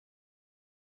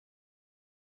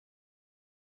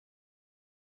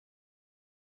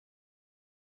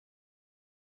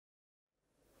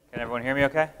Can everyone hear me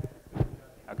okay?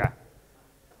 Okay.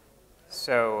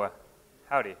 So,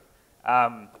 howdy.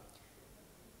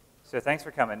 So thanks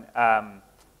for coming.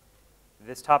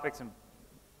 This topic's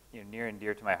near and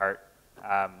dear to my heart,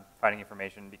 finding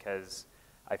information, because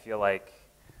I feel like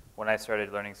when I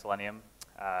started learning Selenium,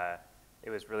 it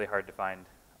was really hard to find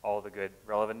all the good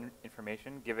relevant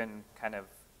information, given kind of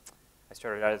I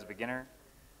started out as a beginner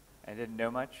and didn't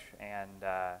know much, and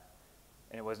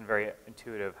it wasn't very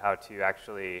intuitive how to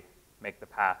actually make the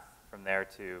path from there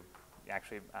to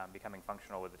actually becoming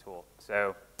functional with the tool.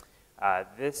 So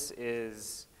this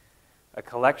is a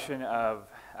collection of,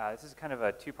 this is kind of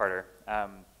a two-parter.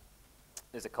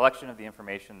 There's a collection of the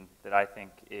information that I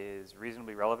think is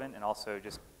reasonably relevant, and also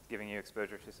just giving you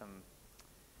exposure to some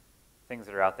things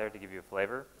that are out there to give you a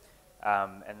flavor,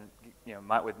 and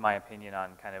with my opinion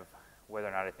on kind of whether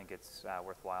or not I think it's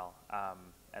worthwhile.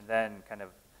 And then kind of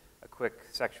a quick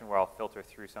section where I'll filter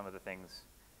through some of the things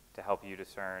to help you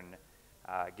discern,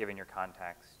 given your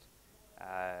context,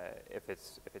 if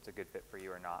it's a good fit for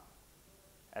you or not.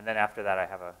 And then after that, I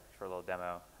have a short little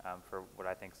demo for what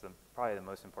I think is probably the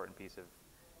most important piece of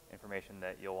information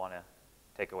that you'll want to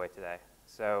take away today.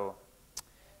 So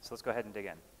let's go ahead and dig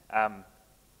in.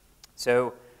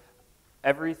 So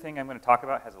everything I'm going to talk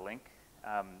about has a link.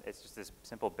 It's just this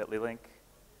simple bit.ly link.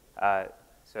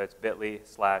 So it's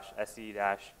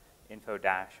bit.ly/se-info-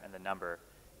 and the number.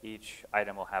 Each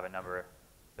item will have a number.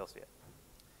 You'll see it.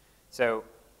 So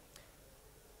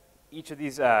each of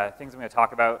these things I'm going to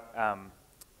talk about,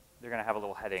 they're going to have a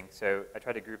little heading. So I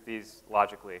tried to group these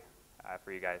logically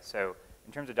for you guys. So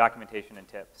in terms of documentation and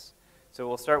tips, so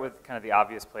we'll start with kind of the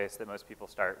obvious place that most people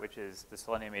start, which is the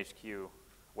Selenium HQ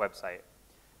website.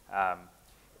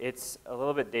 It's a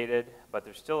little bit dated, but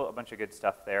there's still a bunch of good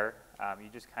stuff there. You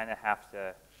just kind of have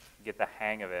to get the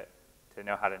hang of it to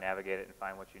know how to navigate it and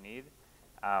find what you need.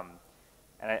 And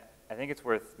I think it's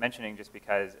worth mentioning just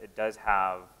because it does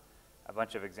have a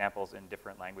bunch of examples in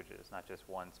different languages, not just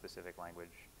one specific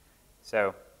language.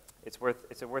 So it's worth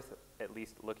at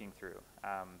least looking through.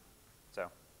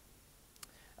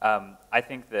 I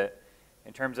think that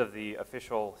in terms of the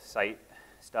official site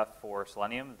stuff for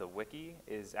Selenium, the wiki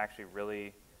is actually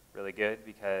really, really good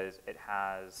because it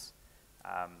has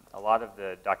a lot of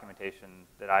the documentation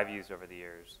that I've used over the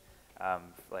years,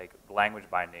 like language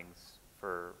bindings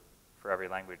for every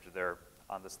language. They're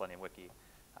on the Selenium wiki,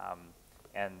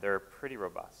 and they're pretty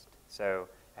robust. So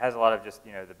it has a lot of just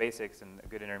the basics and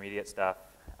good intermediate stuff.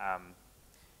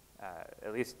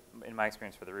 At least in my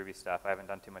experience for the Ruby stuff, I haven't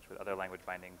done too much with other language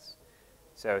bindings.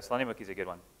 So Selenium wiki is a good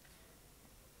one.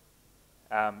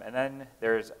 And then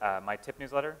there's my tip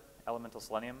newsletter, Elemental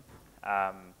Selenium.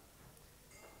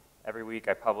 Every week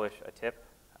I publish a tip,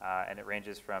 and it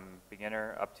ranges from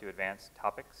beginner up to advanced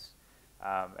topics.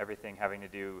 Everything having to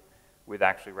do with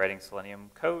actually writing Selenium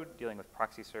code, dealing with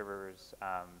proxy servers,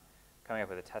 coming up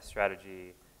with a test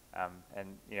strategy,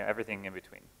 and everything in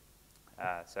between.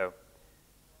 So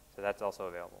that's also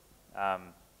available.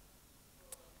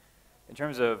 In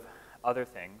terms of other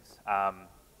things,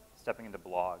 stepping into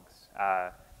blogs,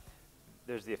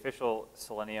 there's the official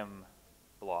Selenium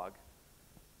blog,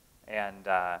 and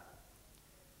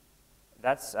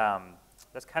that's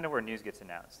kind of where news gets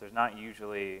announced. There's not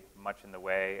usually much in the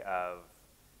way of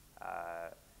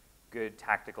good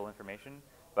tactical information,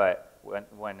 but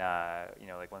when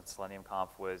Selenium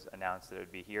Conf was announced that it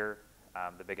would be here,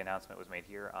 the big announcement was made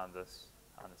here on this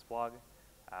blog.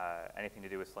 Anything to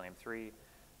do with Selenium 3,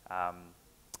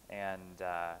 and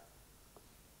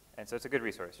so it's a good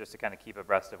resource just to kind of keep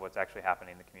abreast of what's actually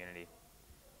happening in the community.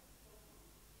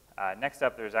 Next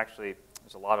up, there's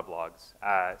a lot of blogs.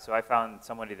 So I found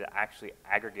somebody that actually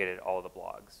aggregated all the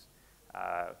blogs,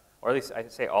 or at least I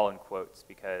say all in quotes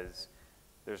because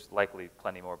there's likely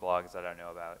plenty more blogs that I don't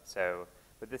know about.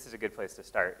 But this is a good place to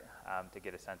start to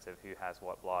get a sense of who has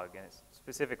what blog, and it's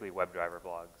specifically WebDriver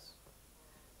blogs.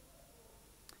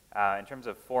 In terms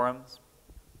of forums,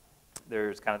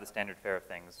 there's kind of the standard fare of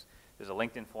things. There's a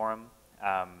LinkedIn forum.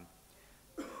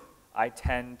 I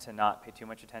tend to not pay too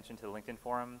much attention to the LinkedIn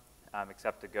forum,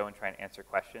 except to go and try and answer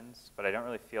questions, but I don't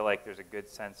really feel like there's a good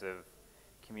sense of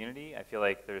community. I feel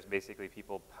like there's basically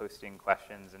people posting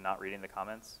questions and not reading the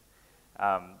comments.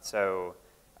 So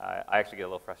I actually get a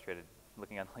little frustrated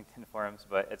looking on LinkedIn forums,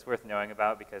 but it's worth knowing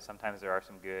about because sometimes there are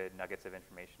some good nuggets of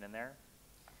information in there.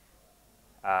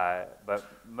 But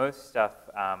most stuff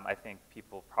I think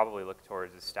people probably look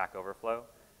towards is Stack Overflow,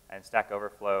 and Stack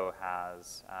Overflow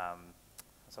has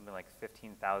something like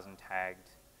 15,000 tagged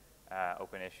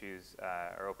open issues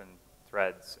or open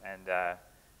threads, and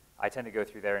I tend to go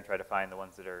through there and try to find the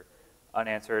ones that are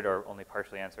unanswered or only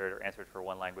partially answered or answered for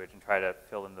one language and try to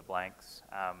fill in the blanks.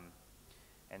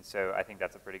 And so I think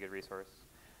that's a pretty good resource.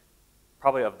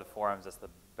 Probably of the forums, that's the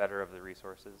better of the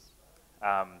resources.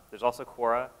 There's also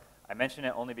Quora. I mention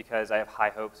it only because I have high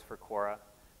hopes for Quora.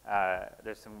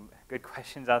 There's some good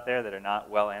questions out there that are not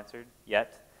well answered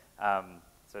yet.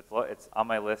 So it's on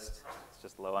my list. It's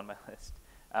just low on my list.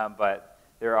 But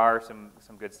there are some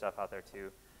good stuff out there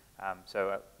too.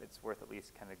 So it's worth at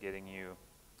least kind of getting you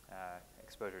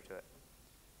exposure to it.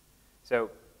 So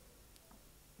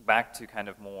back to kind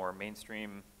of more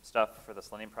mainstream stuff for the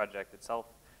Selenium project itself.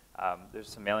 There's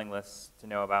some mailing lists to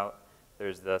know about.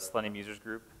 There's the Selenium users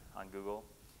group on Google.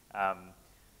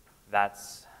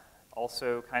 That's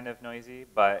also kind of noisy,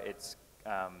 but it's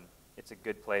a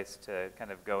good place to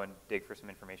kind of go and dig for some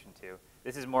information too.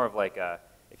 This is more of like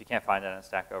if you can't find it on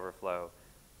Stack Overflow,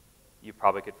 you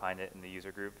probably could find it in the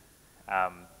user group.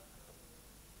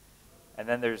 And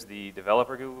then there's the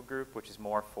developer Google group, which is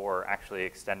more for actually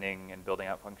extending and building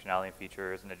out functionality and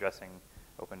features and addressing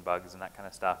open bugs and that kind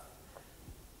of stuff.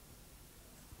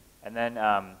 And then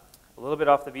a little bit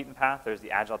off the beaten path, there's the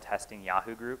Agile Testing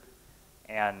Yahoo group.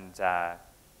 And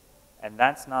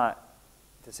that's not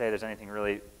to say there's anything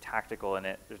really tactical in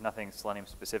it. There's nothing Selenium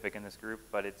specific in this group,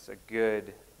 but it's a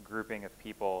good grouping of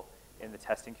people in the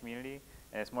testing community.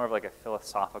 And it's more of like a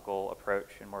philosophical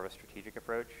approach and more of a strategic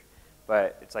approach.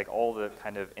 But it's like all the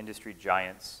kind of industry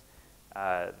giants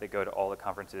that go to all the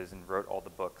conferences and wrote all the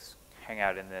books hang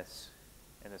out in this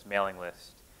mailing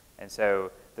list. And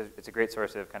so it's a great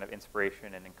source of kind of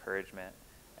inspiration and encouragement.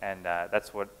 And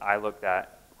that's what I looked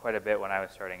at quite a bit when I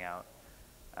was starting out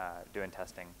doing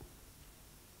testing.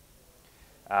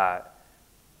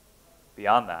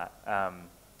 Beyond that,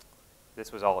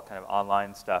 this was all kind of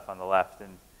online stuff on the left.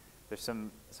 And there's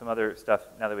some other stuff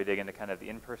now that we dig into kind of the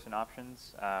in-person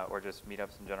options or just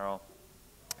meetups in general.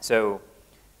 So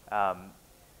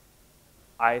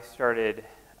I started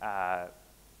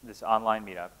this online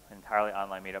meetup, an entirely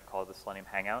online meetup called the Selenium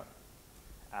Hangout.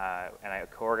 And I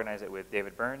co-organize it with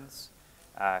David Burns,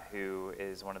 who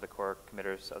is one of the core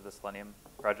committers of the Selenium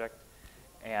project.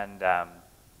 And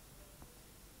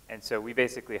so we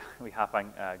basically, we hop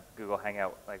on Google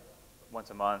Hangout like once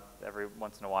a month, every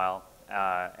once in a while,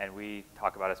 and we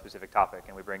talk about a specific topic,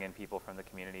 and we bring in people from the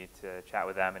community to chat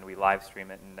with them, and we live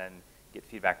stream it and then get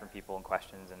feedback from people and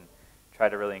questions and try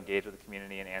to really engage with the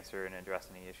community and answer and address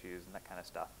any issues and that kind of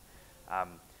stuff.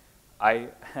 I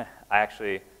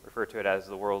actually refer to it as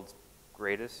the world's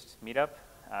greatest meetup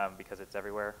because it's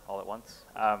everywhere all at once.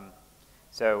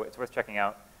 So it's worth checking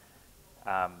out.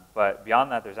 But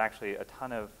beyond that, there's actually a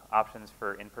ton of options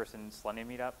for in-person Selenium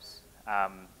meetups.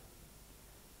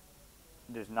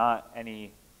 There's not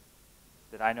any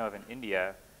that I know of in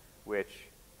India, which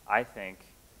I think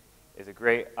is a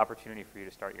great opportunity for you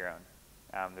to start your own.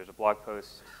 There's a blog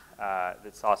post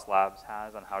that Sauce Labs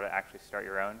has on how to actually start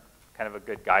your own, kind of a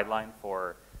good guideline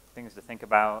for things to think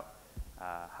about,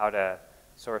 how to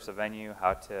source a venue,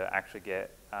 how to actually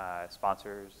get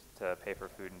sponsors to pay for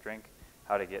food and drink,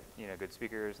 how to get good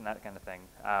speakers and that kind of thing.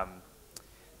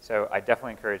 So I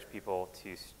definitely encourage people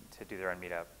to do their own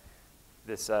meetup.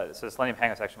 So the Selenium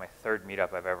Hangout is actually my third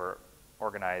meetup I've ever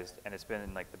organized, and it's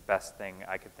been like the best thing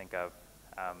I could think of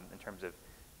in terms of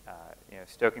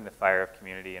stoking the fire of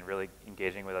community and really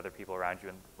engaging with other people around you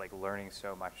and like learning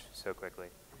so much so quickly.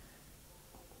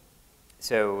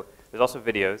 So there's also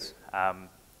videos.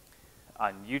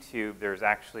 On YouTube, there's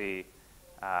actually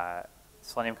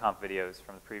Selenium Conf videos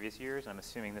from the previous years, and I'm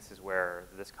assuming this is where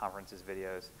this conference's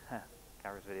videos,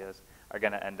 are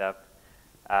going to end up.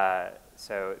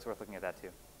 So it's worth looking at that too.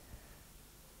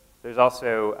 There's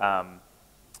also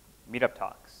meetup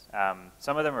talks.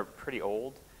 Some of them are pretty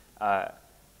old,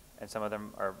 and some of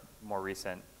them are more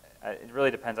recent. It really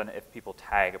depends on if people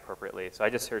tag appropriately. So I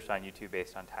just searched on YouTube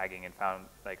based on tagging and found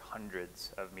like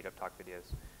hundreds of meetup talk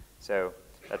videos. So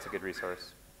that's a good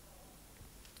resource.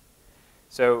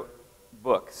 So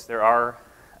books. There are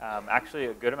actually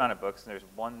a good amount of books, and there's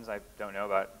ones I don't know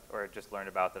about or just learned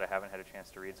about that I haven't had a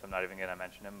chance to read, so I'm not even going to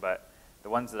mention them. But the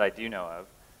ones that I do know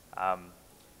of,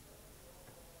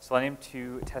 Selenium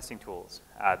 2 Testing Tools.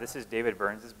 This is David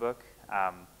Burns' book,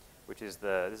 which is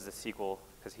this is the sequel,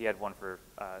 because he had one for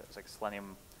it's like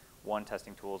Selenium 1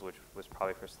 Testing Tools, which was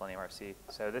probably for Selenium RC.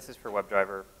 So this is for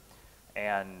WebDriver,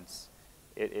 and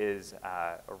it is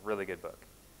a really good book.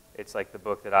 It's like the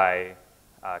book that I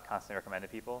constantly recommend to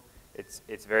people.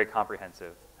 It's very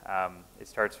comprehensive. It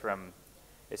starts from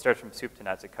soup to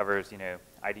nuts. It covers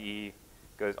IDE,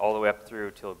 goes all the way up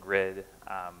through till grid,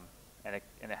 and it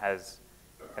has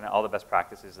kind of all the best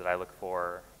practices that I look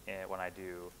for when I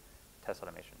do test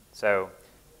automation. So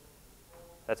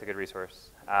that's a good resource.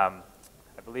 I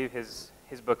believe his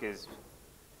book is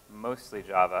mostly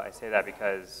Java. I say that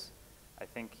because I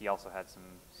think he also had some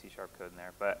C# code in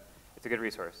there, but it's a good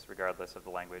resource regardless of the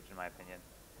language, in my opinion.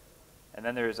 And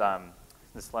then there's the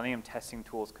Selenium Testing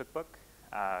Tools Cookbook,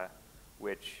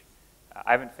 which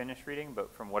I haven't finished reading,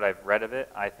 but from what I've read of it,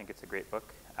 I think it's a great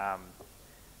book.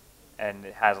 And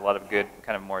it has a lot of good,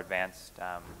 kind of more advanced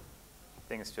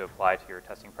things to apply to your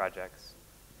testing projects.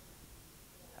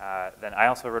 Then I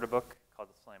also wrote a book called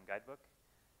the Selenium Guidebook.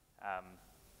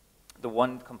 The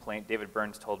one complaint David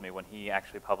Burns told me when he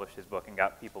actually published his book and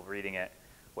got people reading it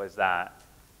was that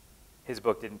his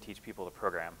book didn't teach people to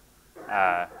program,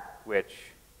 which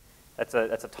that's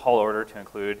a tall order to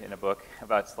include in a book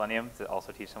about Selenium, to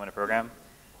also teach someone to program.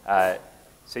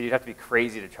 So you'd have to be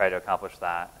crazy to try to accomplish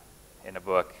that in a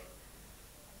book.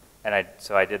 And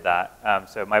so I did that.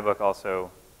 So my book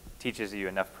also teaches you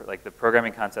enough, like the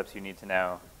programming concepts you need to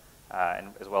know,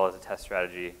 and as well as a test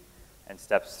strategy, and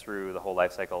steps through the whole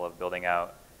life cycle of building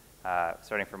out,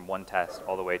 starting from one test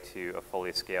all the way to a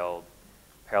fully scaled,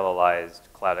 parallelized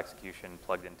cloud execution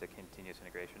plugged into continuous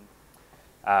integration.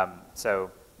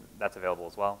 So that's available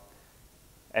as well.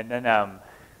 And then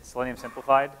Selenium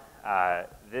Simplified.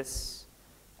 This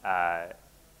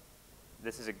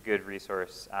is a good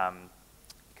resource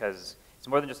because it's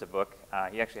more than just a book.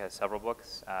 He actually has several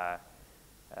books.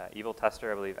 Evil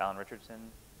Tester, I believe, Alan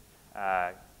Richardson.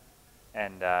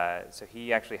 So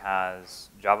he actually has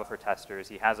Java for testers.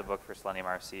 He has a book for Selenium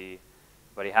RC,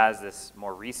 but he has this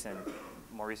more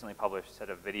recently published set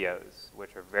of videos,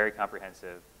 which are very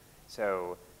comprehensive.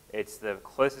 So it's the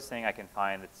closest thing I can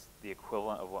find that's the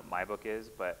equivalent of what my book is,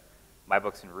 but my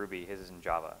book's in Ruby, his is in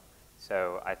Java.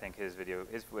 So I think his video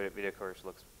course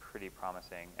looks pretty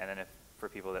promising. And then for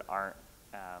people that aren't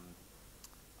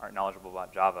knowledgeable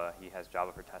about Java, he has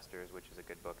Java for testers, which is a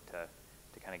good book to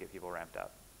kind of get people ramped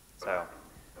up. So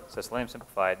Selenium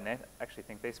Simplified, and I actually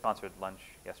think they sponsored lunch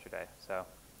yesterday, so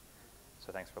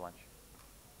thanks for lunch.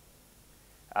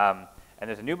 And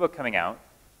there's a new book coming out,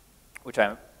 which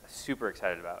I'm super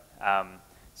excited about.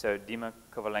 So Dima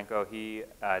Kovalenko, he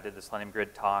did the Selenium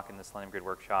Grid talk and the Selenium Grid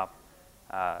workshop,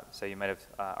 so you might have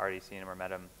already seen him or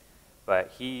met him.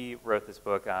 But he wrote this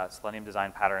book, Selenium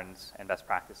Design Patterns and Best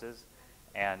Practices,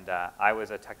 and I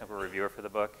was a technical reviewer for the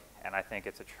book, and I think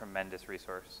it's a tremendous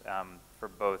resource for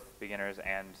both beginners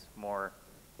and more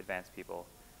advanced people.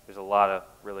 There's a lot of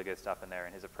really good stuff in there,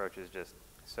 and his approach is just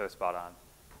so spot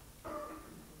on.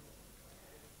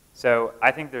 So I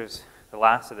think there's the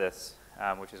last of this,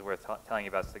 which is worth telling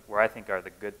you about, where I think are the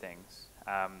good things,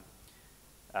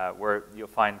 where you'll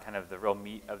find kind of the real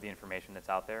meat of the information that's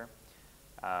out there.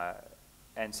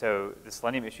 And so the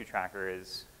Selenium issue tracker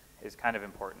is kind of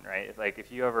important, right? Like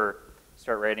if you ever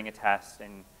start writing a test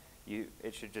and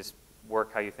it should just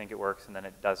work how you think it works, and then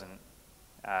it doesn't,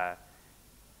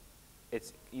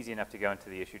 it's easy enough to go into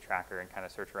the issue tracker and kind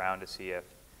of search around to see if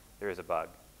there is a bug.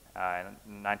 And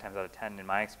 9 times out of 10, in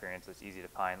my experience, it's easy to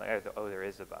find, like, oh, there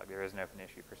is a bug. There is an open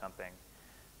issue for something.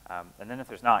 And then if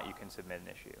there's not, you can submit an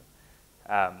issue.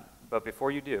 But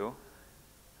before you do,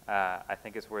 I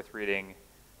think it's worth reading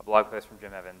a blog post from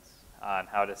Jim Evans on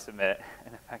how to submit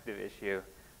an effective issue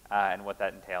and what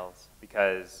that entails.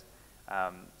 Because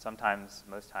sometimes,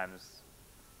 most times,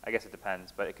 I guess it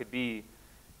depends, but it could be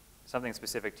something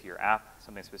specific to your app,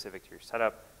 something specific to your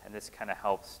setup, and this kind of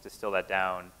helps distill that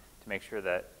down to make sure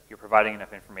that you're providing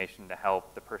enough information to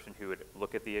help the person who would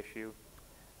look at the issue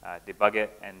debug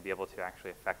it and be able to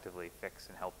actually effectively fix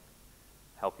and help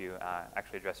you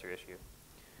actually address your issue.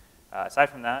 Aside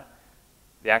from that,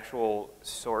 the actual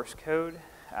source code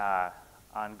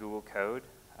on Google Code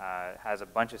has a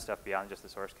bunch of stuff beyond just the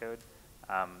source code,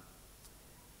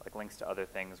 like links to other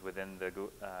things within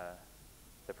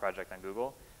the project on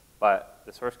Google. But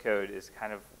the source code is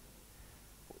kind of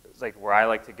like where I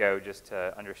like to go just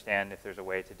to understand if there's a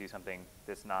way to do something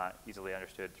that's not easily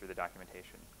understood through the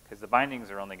documentation. Because the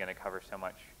bindings are only going to cover so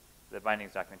much. The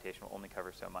bindings documentation will only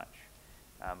cover so much.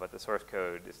 But the source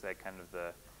code is like kind of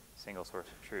the single source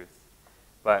of truth.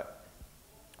 But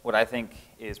what I think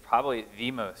is probably the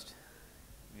most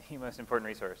important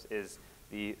resource is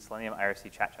the Selenium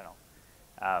IRC chat channel.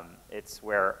 It's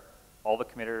where all the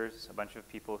committers, a bunch of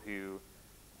people who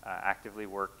actively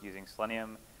work using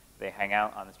Selenium, they hang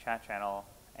out on this chat channel,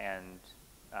 and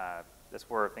that's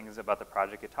where things about the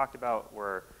project get talked about,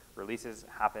 where releases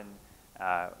happen,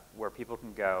 where people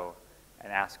can go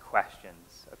and ask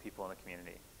questions of people in the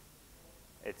community.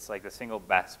 It's like the single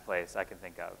best place I can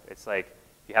think of. It's like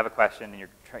if you have a question and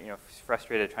you're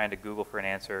frustrated trying to Google for an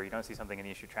answer, you don't see something in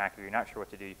the issue tracker, you're not sure what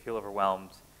to do, you feel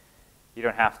overwhelmed, you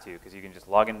don't have to, because you can just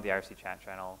log into the IRC chat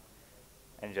channel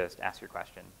and just ask your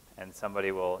question. And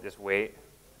somebody will just wait,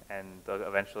 and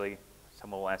eventually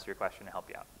someone will answer your question and help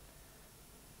you out.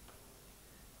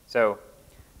 So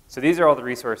these are all the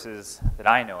resources that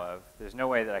I know of. There's no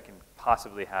way that I can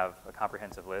possibly have a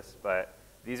comprehensive list, but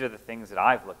these are the things that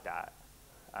I've looked at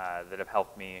that have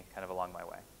helped me kind of along my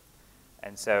way.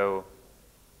 And so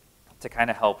to kind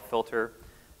of help filter,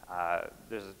 I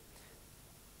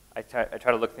try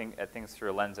to look at things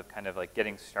through a lens of kind of like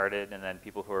getting started and then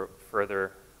people who are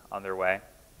further on their way.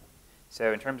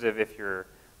 So in terms of if you're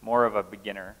more of a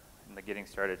beginner in the getting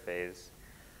started phase,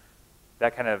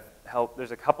 that kind of help.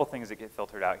 There's a couple things that get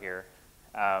filtered out here.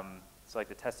 So like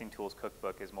the testing tools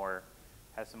cookbook has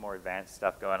some more advanced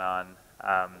stuff going on.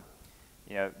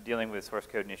 You know, dealing with source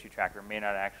code and issue tracker may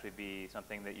not actually be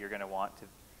something that you're going to want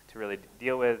to really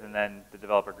deal with, and then the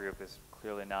developer group is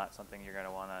clearly not something you're going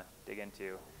to want to dig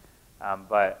into.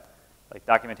 But like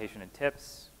documentation and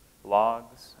tips,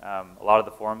 logs, a lot of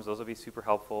the forums, those will be super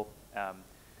helpful.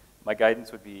 My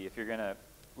guidance would be if you're going to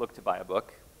look to buy a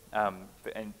book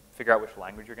and figure out which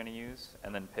language you're going to use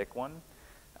and then pick one.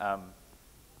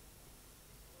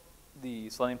 The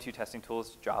Selenium 2 testing tool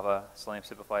is Java, Selenium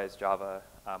Simplify is Java,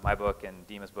 my book and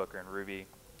Dima's book are in Ruby.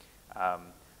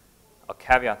 I'll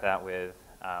caveat that with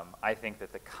I think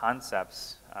that the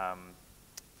concepts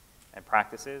and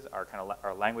practices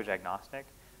are language agnostic.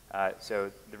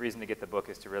 So the reason to get the book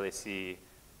is to really see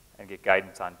and get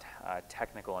guidance on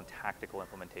technical and tactical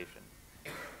implementation.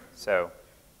 So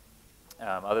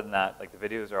other than that, like the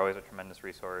videos are always a tremendous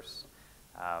resource,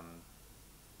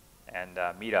 and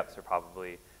meetups are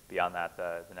probably beyond that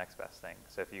the next best thing.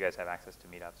 So if you guys have access to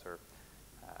meetups or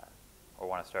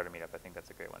want to start a meetup, I think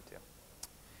that's a great one too.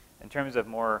 In terms of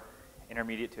more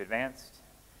intermediate to advanced,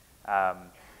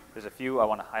 there's a few I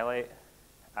want to highlight.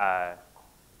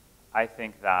 I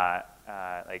think that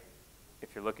like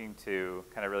if you're looking to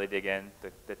kind of really dig in,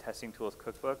 the testing tools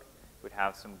cookbook would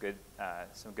have some good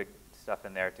stuff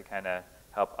in there to kind of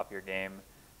help up your game.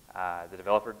 The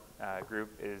developer group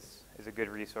is a good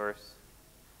resource.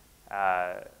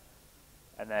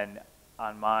 And then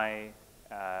on my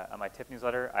tip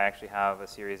newsletter, I actually have a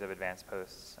series of advanced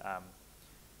posts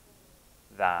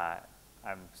that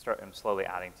I'm slowly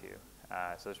adding to.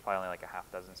 So there's probably only like a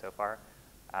half dozen so far.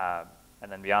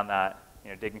 And then beyond that, you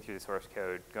know, digging through the source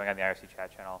code, going on the IRC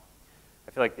chat channel.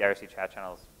 I feel like the IRC chat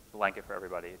channel is a blanket for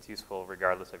everybody. It's useful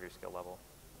regardless of your skill level.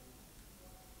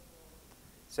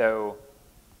 So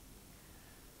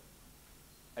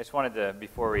I just wanted to,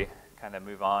 before we kind of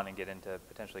move on and get into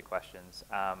potentially questions,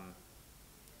 I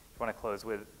just want to close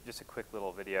with just a quick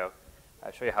little video.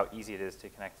 I'll show you how easy it is to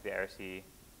connect to the IRC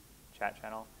chat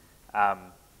channel.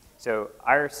 So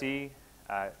IRC,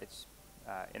 it's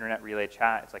internet relay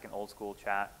chat. It's like an old school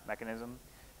chat mechanism.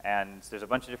 And there's a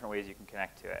bunch of different ways you can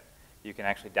connect to it. You can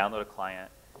actually download a client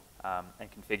and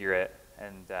configure it,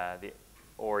 and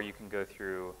or you can go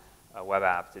through a web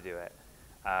app to do it.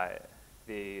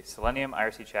 The Selenium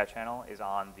IRC chat channel is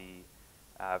on the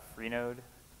Freenode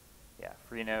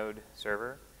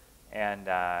server, and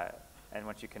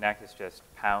once you connect, it's just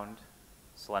pound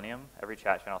Selenium. Every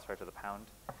chat channel starts with a pound,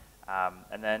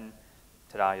 and then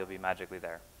ta-da, you'll be magically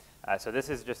there. So this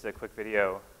is just a quick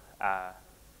video of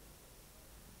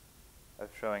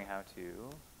showing how to.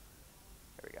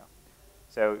 There we go.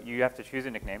 So you have to choose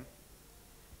a nickname,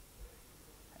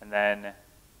 and then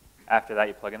after that,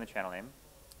 you plug in the channel name.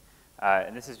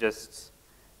 And this is just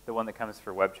the one that comes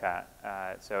for web chat.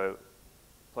 So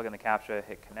plug in the CAPTCHA,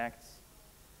 hit connect,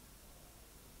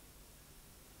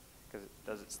 because it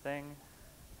does its thing.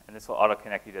 And this will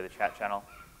auto-connect you to the chat channel.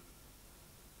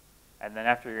 And then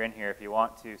after you're in here, if you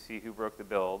want to see who broke the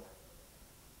build,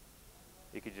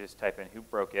 you could just type in who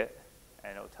broke it,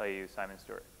 and it will tell you Simon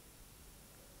Stewart.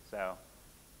 So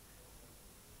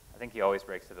I think he always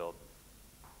breaks the build.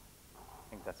 I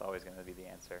think that's always going to be the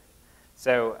answer.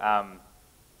 So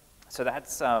so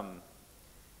that's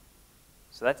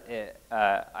it.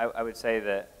 I would say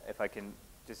that if I can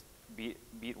just beat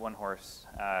one horse,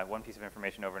 one piece of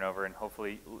information over and over, and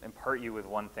hopefully impart you with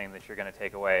one thing that you're going to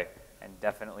take away, and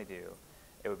definitely do,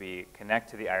 it would be connect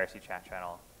to the IRC chat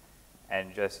channel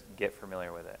and just get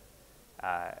familiar with it.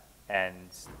 And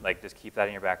like just keep that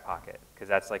in your back pocket, because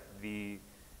that's like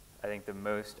I think the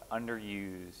most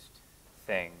underused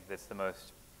thing that's the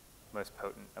most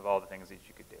potent of all the things that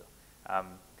you could do.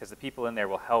 Because the people in there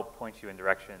will help point you in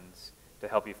directions to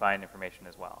help you find information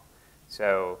as well.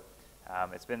 So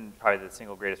it's been probably the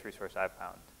single greatest resource I've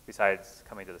found, besides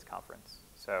coming to this conference.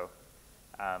 So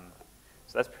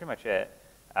so that's pretty much it.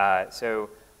 So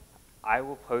I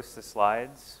will post the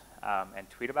slides and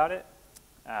tweet about it,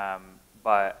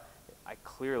 but I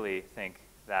clearly think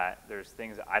that there's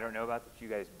things that I don't know about that you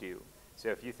guys do. So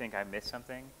if you think I missed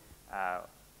something,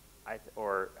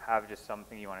 or have just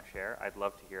something you want to share, I'd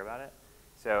love to hear about it.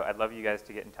 So I'd love you guys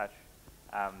to get in touch.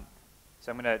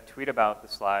 So I'm going to tweet about the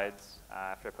slides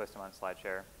after I post them on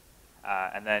SlideShare,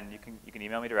 and then you can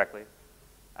email me directly,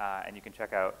 and you can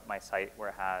check out my site where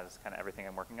it has kind of everything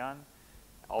I'm working on.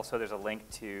 Also, there's a link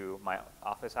to my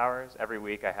office hours. Every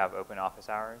week I have open office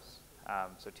hours,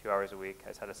 so 2 hours a week.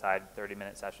 I set aside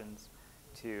 30-minute sessions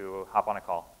to hop on a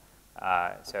call.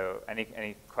 So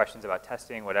any questions about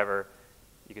testing, whatever,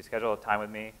 you can schedule a time with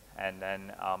me, and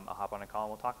then I'll hop on a call and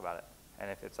we'll talk about it. And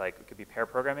if it's like, it could be pair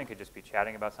programming, it could just be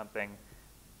chatting about something,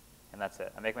 and that's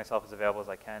it. I make myself as available as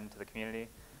I can to the community,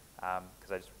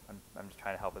 because I'm just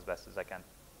trying to help as best as I can.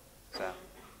 So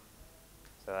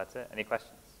that's it. Any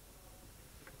questions?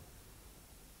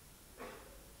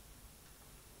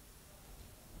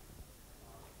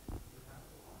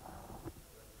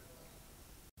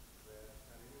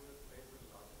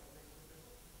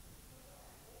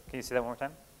 Can you say that one more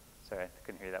time? Sorry, I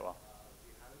couldn't hear you that well. Do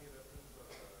you have any reference or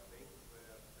links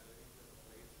where Selenium is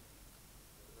placed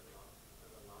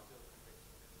as a larger text?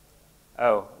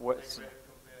 Oh, what? Like where it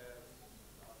compares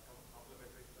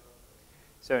complementary stuff?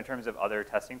 So in terms of other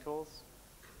testing tools?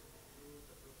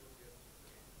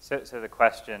 So the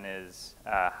question is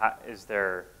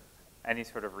there any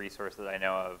sort of resource that I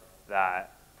know of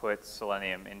that puts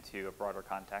Selenium into a broader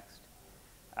context?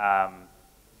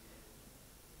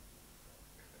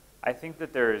 I think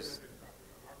that there's,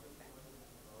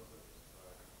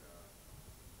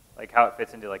 like how it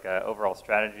fits into like a overall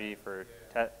strategy for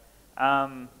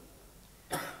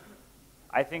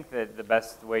I think that the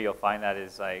best way you'll find that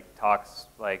is like talks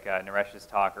like Naresh's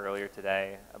talk earlier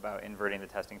today about inverting the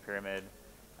testing pyramid.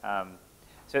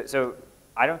 So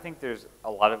I don't think there's a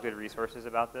lot of good resources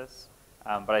about this,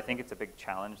 but I think it's a big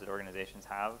challenge that organizations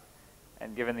have.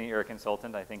 And given that you're a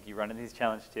consultant, I think you run into these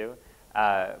challenges too.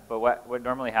 But what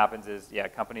normally happens is, yeah,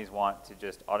 companies want to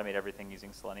just automate everything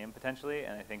using Selenium potentially,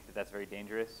 and I think that that's very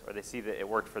dangerous. Or they see that it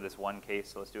worked for this one case,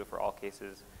 so let's do it for all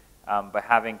cases. But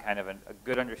having kind of a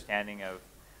good understanding of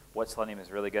what Selenium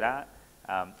is really good at,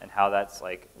 and how that's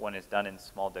like, when it's done in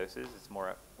small doses, it's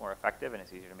more effective and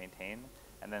it's easier to maintain,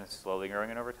 and then slowly growing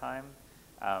it over time.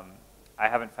 I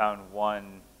haven't found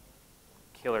one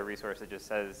killer resource that just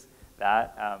says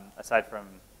that, aside from,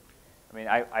 I mean,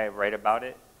 I write about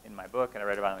it in my book, and I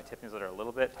write about it in my tip newsletter a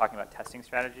little bit, talking about testing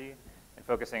strategy and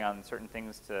focusing on certain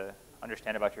things to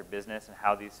understand about your business and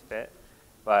how these fit.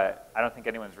 But I don't think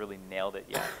anyone's really nailed it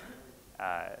yet.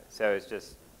 So it's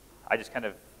just, I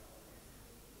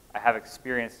have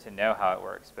experience to know how it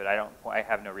works, but I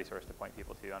have no resource to point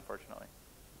people to, unfortunately.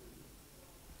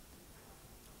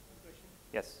 Question.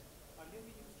 Yes? Earlier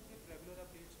we used to get regular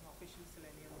updates on official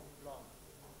Selenium blog,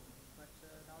 but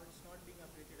now it's not being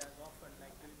updated as often.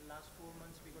 Like in the last 4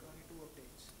 months we got only 2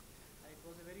 updates. And it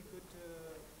was a very good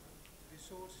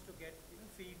resource to get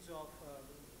feeds of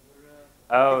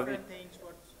different things.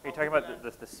 Are you talking about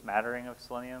the smattering of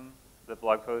Selenium, the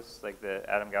blog posts like that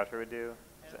Adam Goucher would do?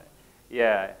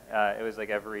 Yeah, it was like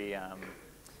every,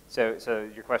 so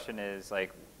your question is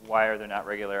like, why are there not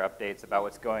regular updates about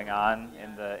what's going on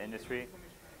in the industry?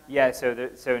 Yeah,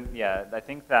 yeah, I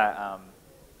think that,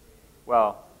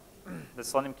 well, the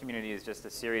Selenium community is just a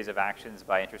series of actions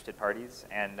by interested parties,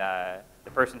 and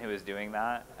the person who is doing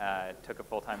that took a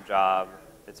full-time job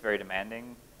that's very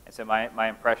demanding, and so my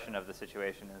impression of the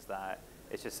situation is that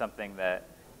it's just something that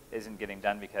isn't getting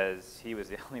done because he was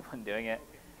the only one doing it.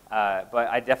 But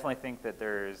I definitely think that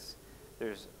there's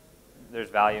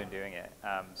value in doing it.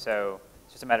 So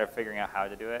it's just a matter of figuring out how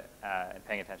to do it and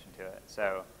paying attention to it.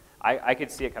 So I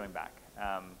could see it coming back.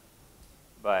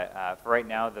 But for right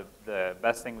now, the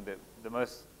best thing,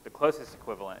 the closest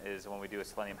equivalent is when we do a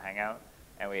Selenium Hangout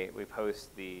and we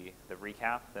post the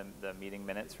recap, the meeting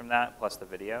minutes from that, plus the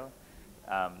video.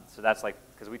 So that's like,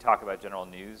 because we talk about general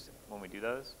news when we do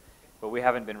those, but we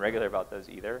haven't been regular about those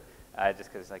either.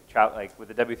 Just because like with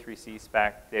the W3C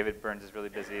spec, David Burns is really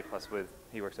busy, plus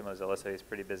he works at Mozilla, so he's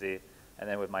pretty busy, and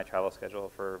then with my travel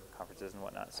schedule for conferences and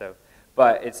whatnot. So,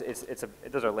 but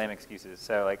those are lame excuses.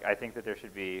 So like I think that there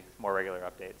should be more regular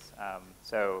updates.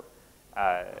 So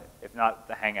if not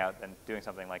the Hangout, then doing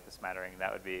something like the smattering,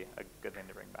 that would be a good thing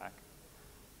to bring back.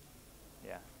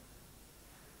 Yeah.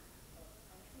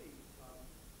 Actually,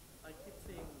 I keep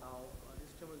saying now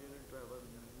HTML unit driver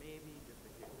may be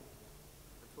deprecated.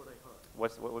 That's what I heard.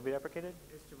 What would be deprecated?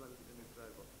 HTML unit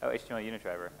driver. Oh, HTML unit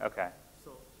driver. Okay.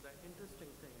 So the interesting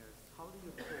thing is, how do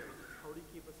you code? How do you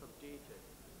keep us updated?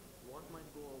 What might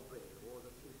go away over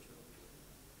the future?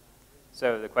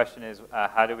 So the question is,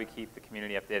 how do we keep the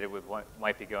community updated with what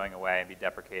might be going away and be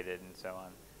deprecated and so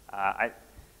on?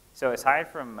 So aside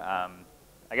from,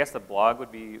 I guess the blog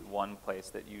would be one place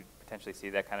that you'd potentially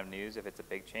see that kind of news if it's a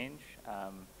big change.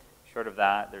 Short of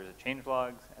that, there's a change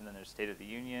logs, and then there's State of the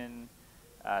Union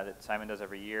that Simon does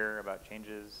every year about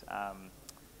changes. I'm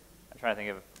trying to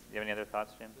think of, do you have any other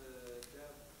thoughts, Jim? The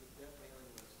dev mailing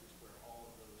list is where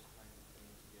all of those kinds of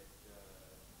things get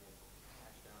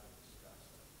hashed out and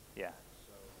discussed. Yeah.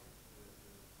 So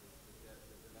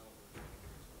the developers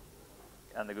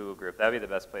On the Google group. That would be the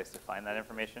best place to find that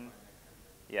information.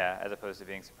 Yeah, as opposed to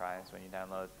being surprised when you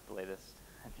download the latest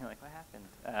and you're like, what happened?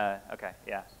 Okay,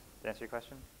 yeah. Did I answer your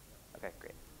question? Okay,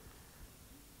 great.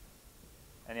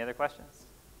 Any other questions?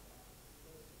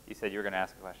 You said you were going to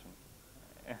ask a question.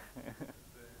 the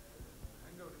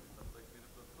Hangout and stuff like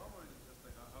meetups.com, or is it just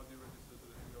like how do you register to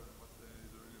the Hangout and what's the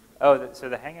user limit? So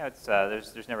the Hangouts,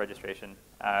 there's no registration.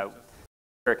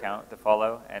 Twitter account to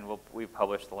follow, and we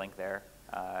publish the link there,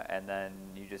 and then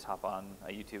you just hop on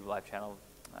a YouTube live channel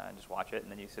and just watch it,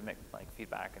 and then you submit like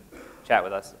feedback and chat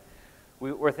with us.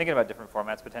 We're thinking about different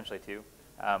formats potentially too,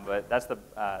 but that's the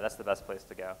best place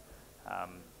to go.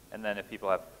 And then if people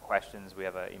have questions, we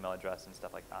have an email address and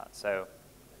stuff like that. So,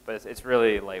 but it's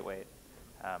really lightweight.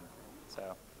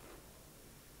 So,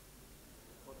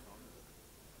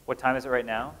 what time is it right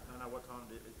now? No, what time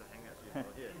is the Hangouts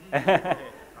usually?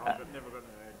 I'm never going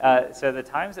to. So the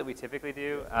times that we typically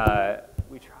do,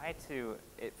 we try to,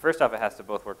 first off, it has to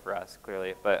both work for us,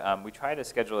 clearly, but we try to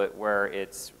schedule it where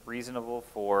it's reasonable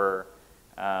for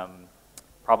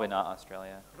probably not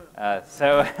Australia.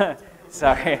 So,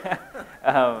 sorry.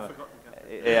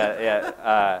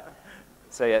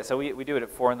 So we do it at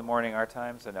 4 in the morning our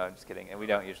time, so no, I'm just kidding, and we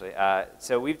don't usually.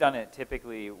 So we've done it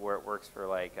typically where it works for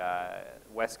like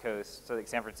West Coast, so like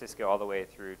San Francisco all the way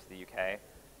through to the UK.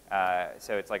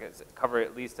 So it's like cover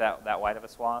at least that wide of a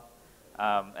swath.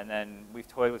 And then we've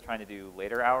toyed with trying to do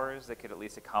later hours that could at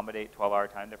least accommodate 12-hour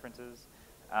time differences.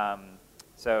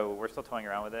 So we're still toying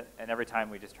around with it, and every time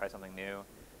we just try something new,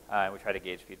 and we try to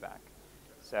gauge feedback.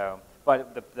 So,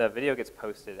 but the video gets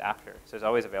posted after, so it's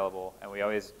always available, and we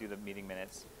always do the meeting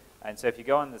minutes. And so if you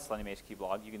go on the Selenium HQ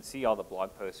blog, you can see all the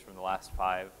blog posts from the last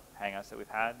 5 Hangouts that we've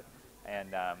had,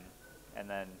 and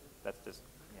then that's just,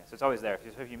 yeah, so it's always there.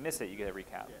 So if you miss it, you get a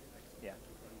recap. Yeah.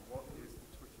 What is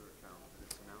the Twitter account that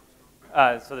it's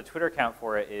announced on? So the Twitter account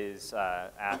for it is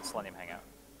at Selenium Hangout.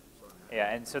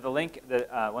 Yeah, and so the link,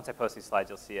 once I post these slides,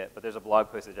 you'll see it, but there's a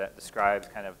blog post that describes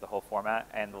kind of the whole format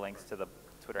and the links to the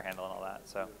Twitter handle and all that,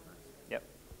 so, yep.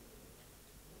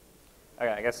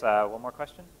 Okay, I guess one more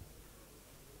question?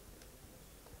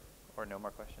 Or no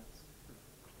more questions?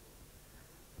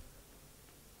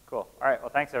 Cool, all right,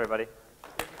 well, thanks, everybody.